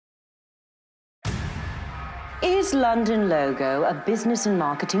Is London Logo a business and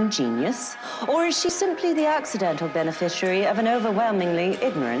marketing genius? Or is she simply the accidental beneficiary of an overwhelmingly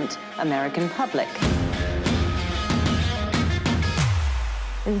ignorant American public?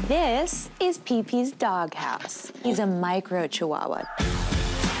 This is Pee-Pee's doghouse. He's a micro chihuahua.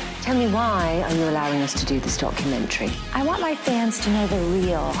 Tell me, why are you allowing us to do this documentary? I want my fans to know the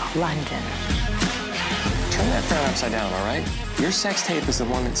real London. Turn that frown upside down, all right? Your sex tape is the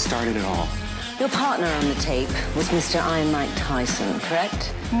one that started it all. Your partner on the tape was Mr. Iron Mike Tyson,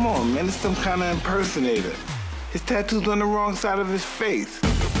 correct? Come on, man, it's some kind of impersonator. His tattoo's on the wrong side of his face.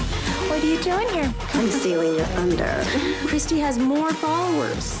 What are you doing here? I'm stealing your thunder. Christy has more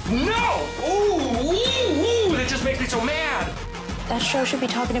followers. No! Ooh, that just makes me so mad! That show should be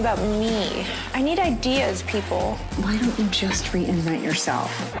talking about me. I need ideas, people. Why don't you just reinvent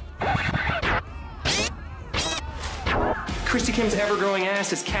yourself? Christy Kim's ever-growing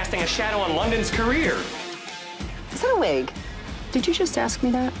ass is casting a shadow on London's career. Is that a wig? Did you just ask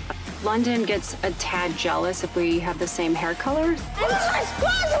me that? London gets a tad jealous if we have the same hair color. I'm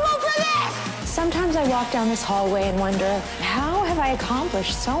responsible for this! Sometimes I walk down this hallway and wonder, how have I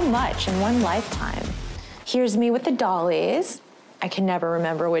accomplished so much in one lifetime? Here's me with the dollies. I can never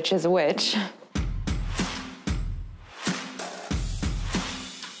remember which is which.